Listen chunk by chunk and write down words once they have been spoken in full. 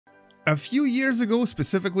A few years ago,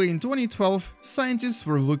 specifically in 2012, scientists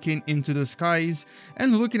were looking into the skies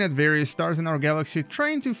and looking at various stars in our galaxy,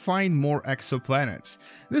 trying to find more exoplanets.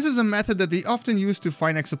 This is a method that they often use to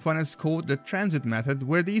find exoplanets called the transit method,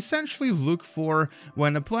 where they essentially look for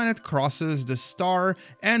when a planet crosses the star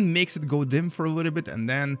and makes it go dim for a little bit, and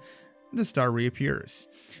then the star reappears.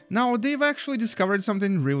 Now, they've actually discovered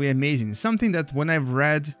something really amazing, something that when I've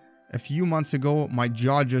read a few months ago, my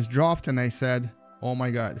jaw just dropped and I said, oh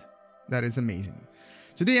my god. That is amazing.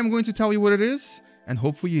 Today I'm going to tell you what it is, and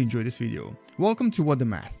hopefully you enjoy this video. Welcome to What the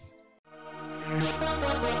Math.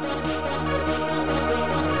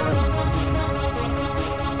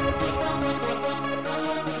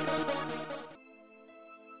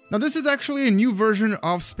 Now this is actually a new version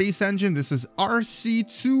of Space Engine. This is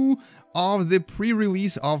RC2 of the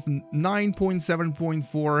pre-release of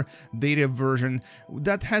 9.7.4 beta version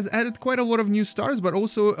that has added quite a lot of new stars, but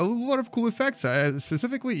also a lot of cool effects.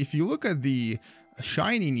 Specifically, if you look at the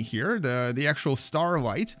shining here, the actual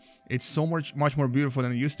starlight, it's so much more beautiful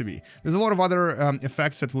than it used to be. There's a lot of other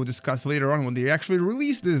effects that we'll discuss later on when they actually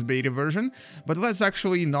release this beta version, but let's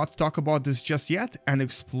actually not talk about this just yet and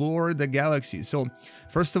explore the galaxy. So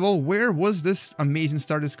first of all, where was this amazing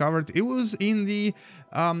star discovered? It was in the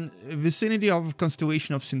vicinity of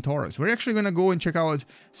constellation of Centaurus. We're actually going to go and check out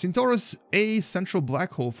Centaurus A central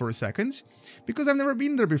black hole for a second, because I've never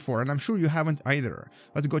been there before and I'm sure you haven't either.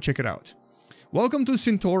 Let's go check it out. Welcome to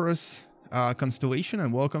Centaurus constellation,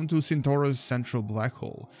 and welcome to Centaurus central black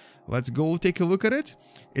hole. Let's go take a look at it.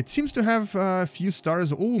 It seems to have a few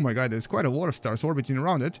stars. Oh my god, there's quite a lot of stars orbiting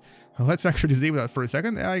around it. Let's actually disable that for a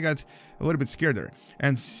second. I got a little bit scared there.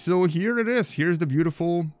 And so here it is. Here's the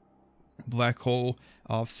beautiful black hole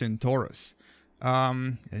of Centaurus.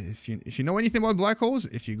 If you know anything about black holes,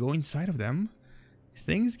 if you go inside of them,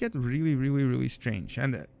 things get really strange.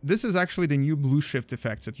 And this is actually the new blue shift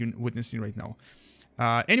effects that you're witnessing right now.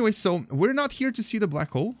 Anyway, so we're not here to see the black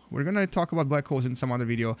hole. We're gonna talk about black holes in some other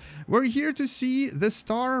video. We're here to see the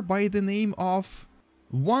star by the name of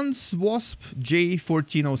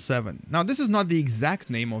J1407b. Now, this is not the exact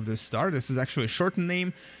name of this star. This is actually a shortened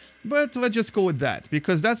name, but let's just go with that,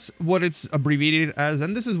 because that's what it's abbreviated as,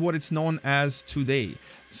 and this is what it's known as today.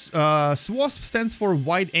 SWASP stands for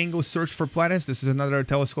Wide Angle Search for Planets. This is another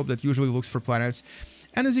telescope that usually looks for planets.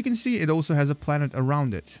 And as you can see, it also has a planet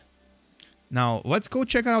around it. Now, let's go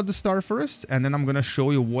check out the star first, and then I'm going to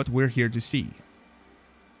show you what we're here to see.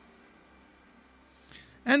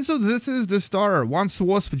 And so this is the star,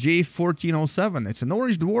 SWASP J1407. It's an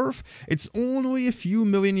orange dwarf. It's only a few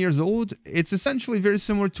million years old. It's essentially very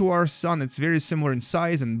similar to our sun. It's very similar in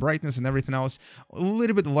size and brightness and everything else. A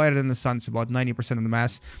little bit lighter than the sun. It's about 90% of the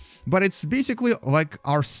mass. But it's basically like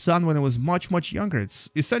our sun when it was much younger.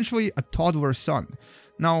 It's essentially a toddler sun.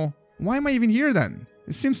 Now, why am I even here then?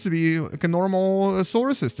 It seems to be like a normal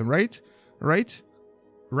solar system, right? Right?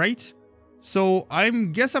 So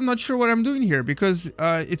I'm not sure what I'm doing here, because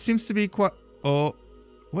it seems to be quite... Oh,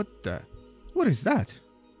 what is that?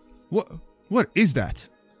 What is that?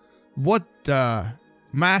 What the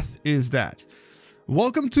math is that?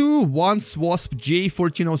 Welcome to SWASP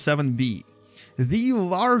J1407b, the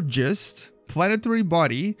largest planetary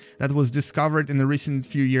body that was discovered in the recent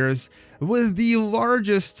few years with the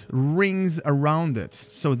largest rings around it.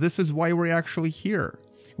 So this is why we're actually here.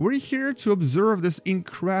 We're here to observe this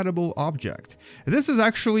incredible object. This is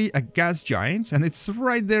actually a gas giant, and it's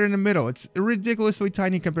right there in the middle. It's ridiculously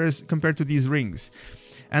tiny compared to these rings.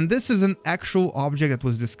 And this is an actual object that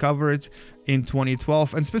was discovered in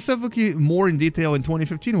 2012, and specifically more in detail in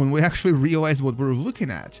 2015, when we actually realized what we're looking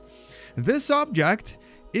at. This object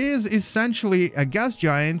is essentially a gas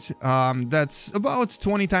giant that's about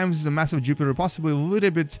 20 times the mass of Jupiter, possibly a little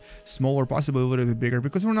bit smaller, possibly a little bit bigger,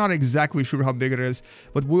 because we're not exactly sure how big it is.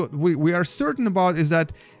 But what we are certain about is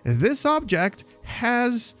that this object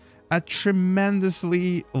has a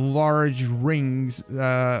tremendously large rings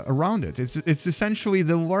around it. It's essentially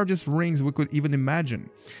the largest rings we could even imagine.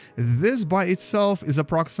 This by itself is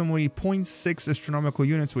approximately 0.6 astronomical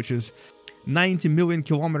units, which is 90 million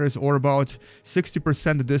kilometers, or about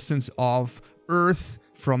 60% the distance of Earth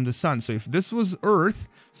from the sun. So if this was Earth,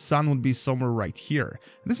 sun would be somewhere right here.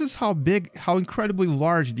 This is how big, how incredibly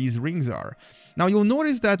large these rings are. Now you'll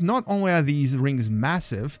notice that not only are these rings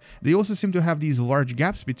massive, they also seem to have these large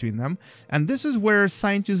gaps between them. And this is where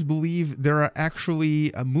scientists believe there are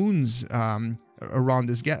actually moons around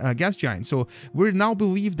this gas giant. So we now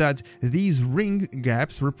believe that these ring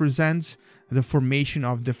gaps represent the formation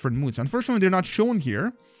of different moons. Unfortunately, they're not shown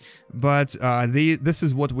here, but this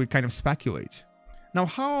is what we kind of speculate. Now,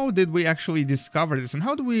 how did we actually discover this, and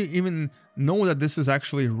how do we even know that this is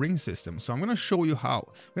actually a ring system? So I'm going to show you how.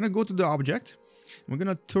 I'm going to go to the object. We're going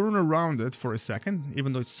to turn around it for a second,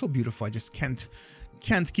 even though it's so beautiful, I just can't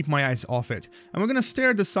keep my eyes off it. And we're going to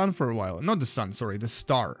stare at the sun for a while. Not the sun, sorry, the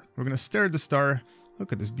star. We're going to stare at the star.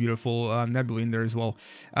 Look at this beautiful nebula in there as well.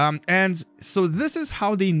 And so this is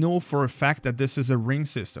how they know for a fact that this is a ring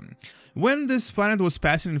system. When this planet was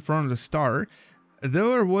passing in front of the star,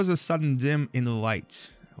 there was a sudden dim in the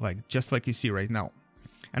light, just like you see right now.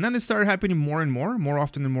 And then it started happening more and more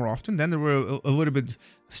often and more often. Then there were a little bit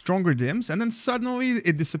stronger dims, and then suddenly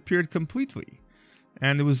it disappeared completely.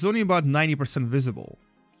 And it was only about 90% visible.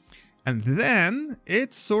 And then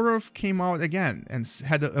it sort of came out again and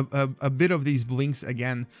had a bit of these blinks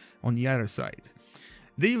again on the other side.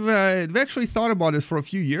 They've actually thought about it for a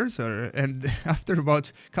few years, and after about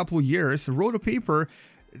a couple of years, wrote a paper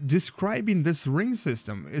describing this ring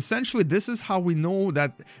system. Essentially, this is how we know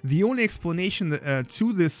that the only explanation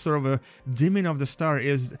to this sort of a dimming of the star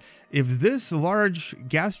is if this large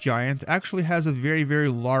gas giant actually has a very, very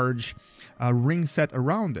large ring set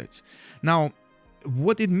around it. Now,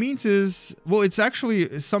 what it means is, well, it's actually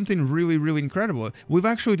something really, really incredible. We've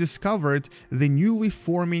actually discovered the newly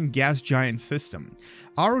forming gas giant system.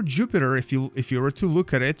 Our Jupiter, if you were to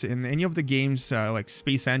look at it in any of the games like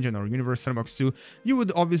Space Engine or Universe Sandbox 2, you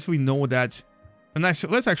would obviously know that. And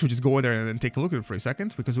let's actually just go in there and take a look at it for a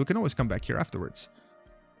second, because we can always come back here afterwards.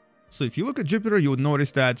 So if you look at Jupiter, you would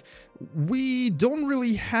notice that we don't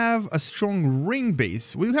really have a strong ring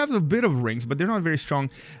base. We have a bit of rings, but they're not very strong.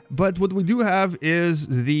 But what we do have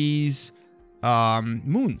is these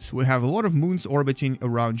moons. We have a lot of moons orbiting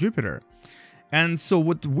around Jupiter. And so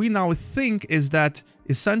what we now think is that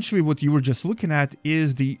essentially what you were just looking at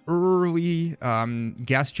is the early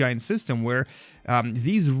gas giant system, where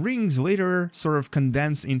these rings later sort of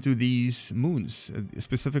condense into these moons,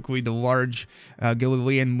 specifically the large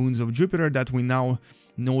Galilean moons of Jupiter that we now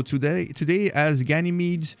know today as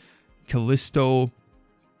Ganymede, Callisto,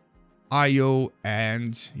 Io,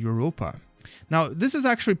 and Europa. Now, this is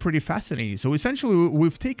actually pretty fascinating. So essentially,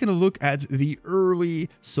 we've taken a look at the early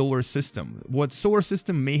solar system, what solar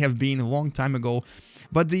system may have been a long time ago.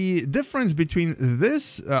 But the difference between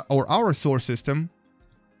this, or our solar system,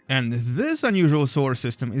 and this unusual solar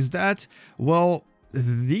system is that, well,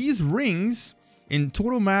 these rings in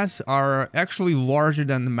total mass are actually larger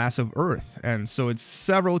than the mass of Earth, and so it's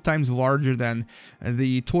several times larger than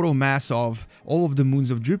the total mass of all of the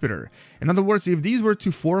moons of Jupiter. In other words, if these were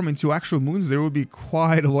to form into actual moons, there would be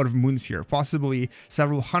quite a lot of moons here, possibly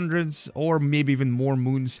several hundreds or maybe even more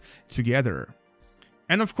moons together.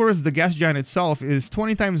 And of course, the gas giant itself is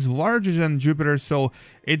 20 times larger than Jupiter, so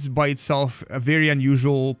it's by itself a very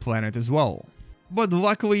unusual planet as well. But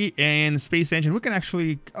luckily, in Space Engine, we can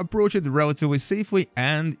actually approach it relatively safely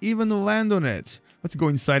and even land on it. Let's go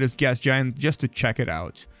inside this gas giant just to check it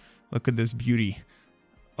out. Look at this beauty.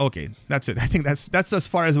 Okay, that's it. I think that's as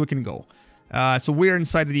far as we can go. So we're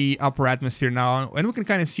inside the upper atmosphere now, and we can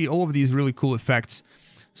kind of see all of these really cool effects,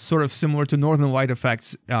 sort of similar to northern light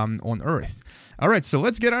effects on Earth. All right, so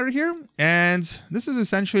let's get out of here. And this is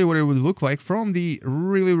essentially what it would look like from the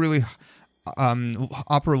really, really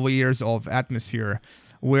upper layers of atmosphere,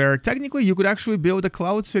 where technically you could actually build a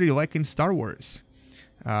cloud city like in Star Wars.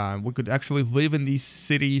 We could actually live in these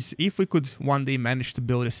cities if we could one day manage to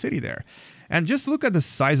build a city there. And just look at the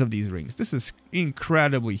size of these rings. This is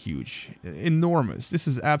incredibly huge, enormous. This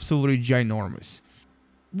is absolutely ginormous.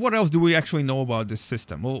 What else do we actually know about this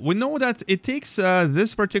system? Well, we know that it takes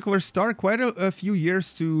this particular star quite a few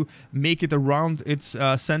years to make it around its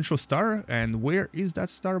central star. And where is that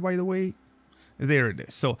star, by the way? There it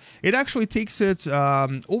is. So it actually takes it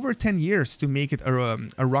over 10 years to make it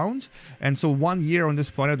around. And so 1 year on this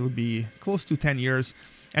planet would be close to 10 years.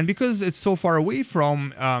 And because it's so far away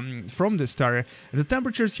from the star, the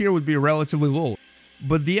temperatures here would be relatively low.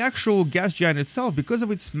 But the actual gas giant itself, because of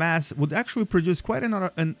its mass, would actually produce quite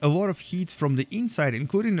a lot of heat from the inside,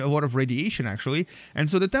 including a lot of radiation, actually. And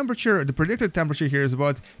so the temperature, the predicted temperature here is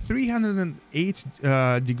about 308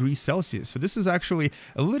 degrees Celsius. So this is actually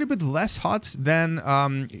a little bit less hot than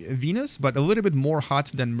Venus, but a little bit more hot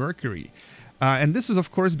than Mercury. And this is, of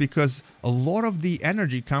course, because a lot of the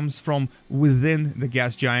energy comes from within the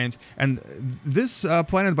gas giant. And this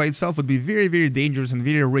planet by itself would be very, very dangerous and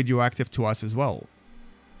very radioactive to us as well.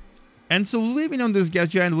 And so living on this gas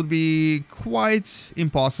giant would be quite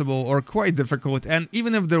impossible or quite difficult. And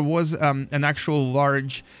even if there was an actual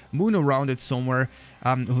large moon around it somewhere,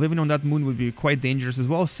 living on that moon would be quite dangerous as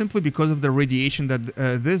well, simply because of the radiation that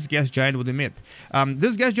this gas giant would emit.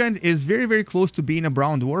 This gas giant is very, very close to being a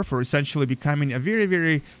brown dwarf, or essentially becoming a very,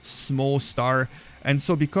 very small star. And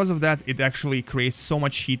so because of that, it actually creates so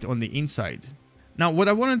much heat on the inside. Now, what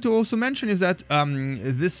I wanted to also mention is that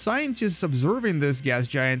the scientists observing this gas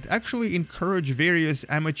giant actually encourage various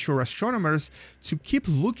amateur astronomers to keep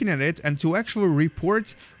looking at it and to actually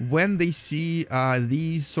report when they see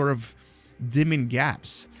these sort of dimming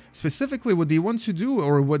gaps. Specifically, what they want to do,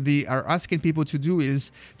 or what they are asking people to do,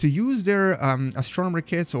 is to use their astronomer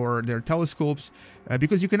kits or their telescopes,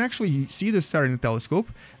 because you can actually see the star in the telescope,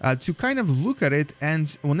 to kind of look at it,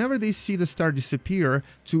 and whenever they see the star disappear,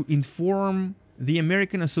 to inform the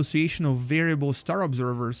American Association of Variable Star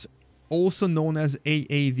Observers, also known as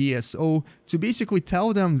AAVSO, to basically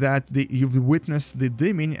tell them that you've witnessed the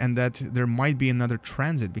dimming and that there might be another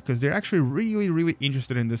transit, because they're actually really, really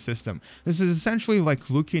interested in this system. This is essentially like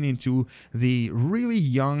looking into the really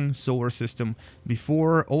young solar system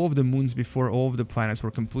before all of the moons, before all of the planets were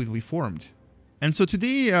completely formed. And so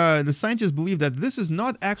today, the scientists believe that this is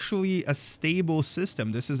not actually a stable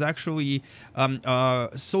system. This is actually a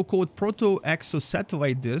so-called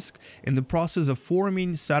proto-exosatellite disk in the process of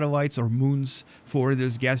forming satellites or moons for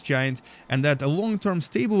this gas giant, and that a long-term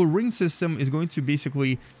stable ring system is going to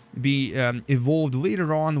basically be evolved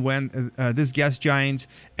later on when this gas giant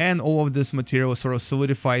and all of this material sort of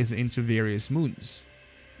solidifies into various moons.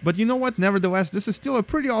 But you know what, nevertheless, this is still a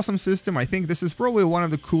pretty awesome system. I think this is probably one of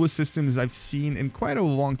the coolest systems I've seen in quite a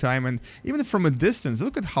long time, and even from a distance,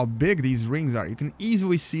 look at how big these rings are. You can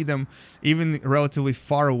easily see them even relatively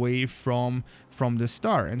far away from the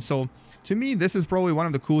star. And so, to me, this is probably one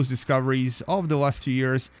of the coolest discoveries of the last few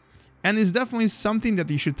years, and it's definitely something that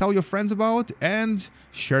you should tell your friends about and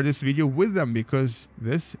share this video with them, because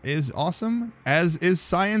this is awesome, as is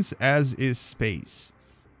science, as is space.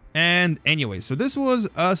 And anyway, so this was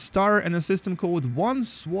a star and a system called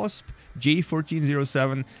 1SWASP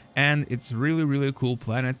J1407, and it's really, really cool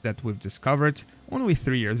planet that we've discovered only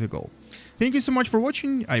 3 years ago. Thank you so much for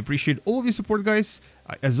watching. I appreciate all of your support, guys.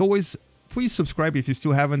 As always, please subscribe if you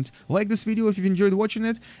still haven't. Like this video if you've enjoyed watching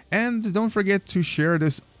it, and don't forget to share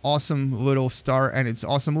this awesome little star and its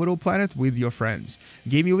awesome little planet with your friends.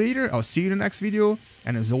 Game you later. I'll see you in the next video,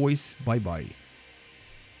 and as always, bye bye.